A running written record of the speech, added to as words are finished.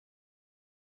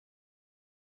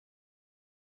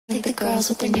Like the girls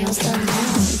with their nails done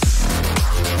now.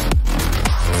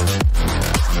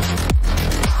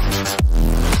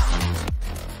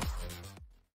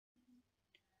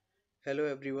 Hello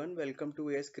everyone, welcome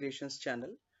to AS Creations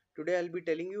channel. Today I'll be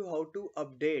telling you how to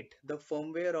update the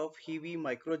firmware of HeaWea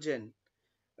MicroGen,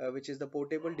 which is the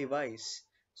portable device.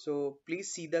 So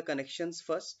please see the connections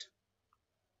first.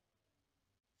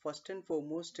 First and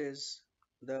foremost is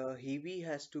the HeaWea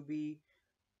has to be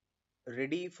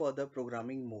ready for the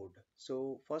programming mode.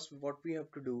 So first what we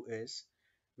have to do is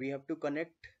we have to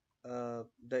connect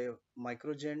the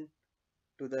MicroGen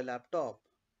to the laptop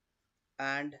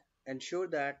and ensure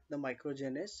that the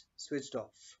MicroGen is switched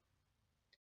off.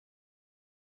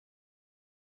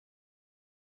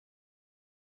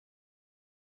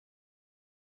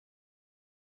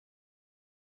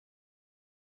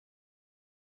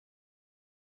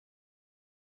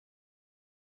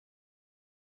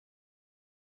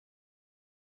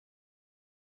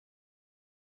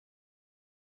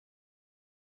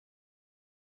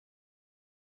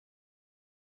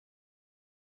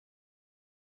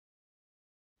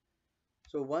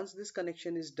 So once this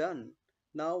connection is done,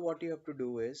 now what you have to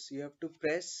do is you have to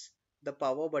press the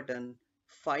power button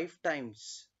 5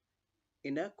 times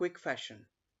in a quick fashion.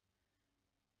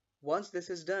 Once this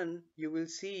is done, you will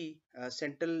see a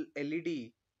central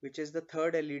LED, which is the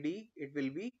third LED. It will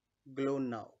be glown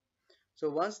now. So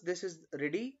once this is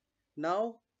ready,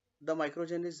 now the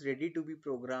MicroGen is ready to be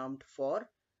programmed for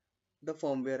the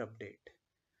firmware update.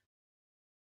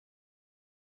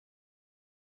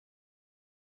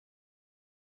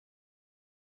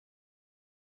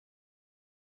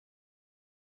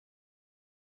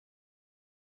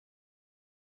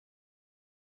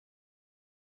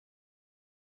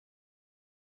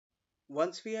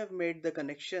 Once we have made the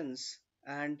connections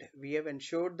and we have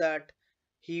ensured that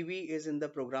HeaWea is in the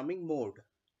programming mode,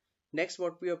 next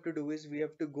what we have to do is we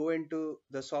have to go into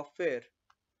the software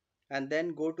and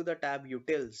then go to the tab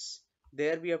Utils.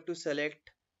 There we have to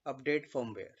select Update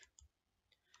Firmware.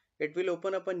 It will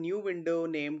open up a new window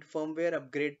named Firmware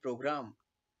Upgrade Program.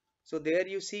 So there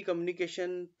you see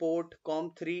communication port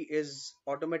COM3 is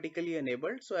automatically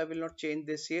enabled. So I will not change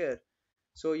this here.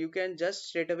 So you can just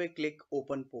straight away click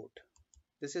Open Port.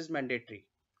 This is mandatory.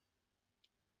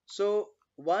 So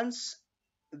once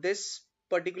this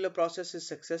particular process is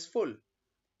successful,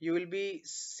 you will be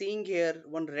seeing here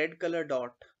one red color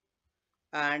dot,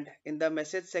 and in the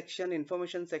message section,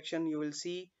 information section, you will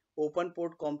see open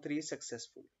port COM3 is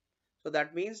successful. So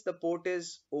that means the port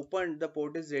is opened, the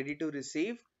port is ready to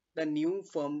receive the new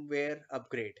firmware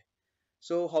upgrade.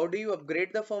 So how do you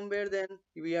upgrade the firmware then?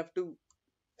 We have to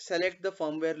select the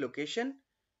firmware location.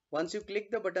 Once you click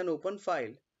the button open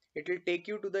file, it will take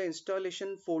you to the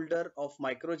installation folder of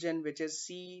MicroGen, which is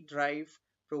C drive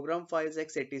program files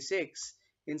x86.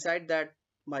 Inside that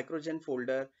MicroGen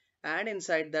folder, and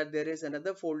inside that there is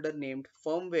another folder named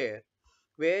firmware,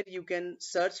 where you can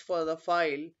search for the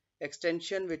file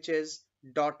extension which is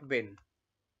 .bin.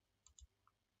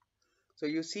 So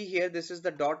you see here, this is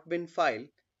the .bin file,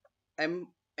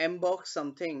 mbox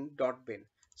something .bin.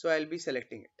 So I'll be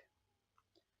selecting it.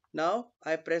 Now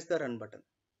I press the run button.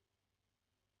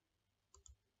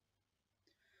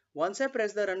 Once I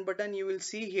press the run button, you will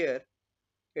see here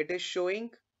it is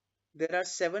showing there are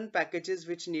 7 packages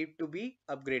which need to be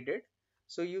upgraded.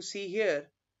 So you see here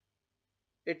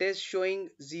it is showing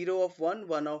 0 of 1,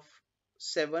 1 of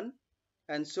 7,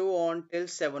 and so on till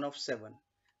 7 of 7.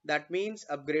 That means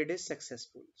upgrade is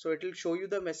successful. So it will show you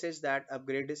the message that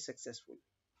upgrade is successful.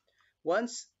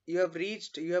 Once you have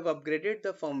upgraded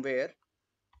the firmware,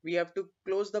 we have to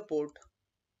close the port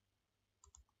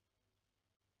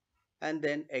and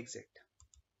then exit.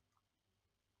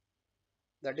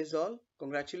 That is all.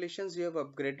 Congratulations, you have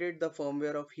upgraded the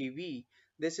firmware of HeaWea.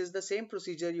 This is the same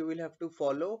procedure you will have to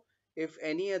follow if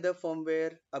any other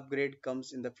firmware upgrade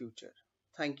comes in the future.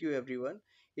 Thank you everyone.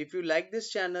 If you like this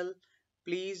channel,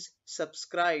 please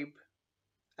subscribe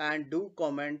and do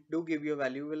comment, do give your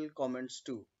valuable comments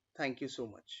too. Thank you so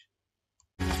much.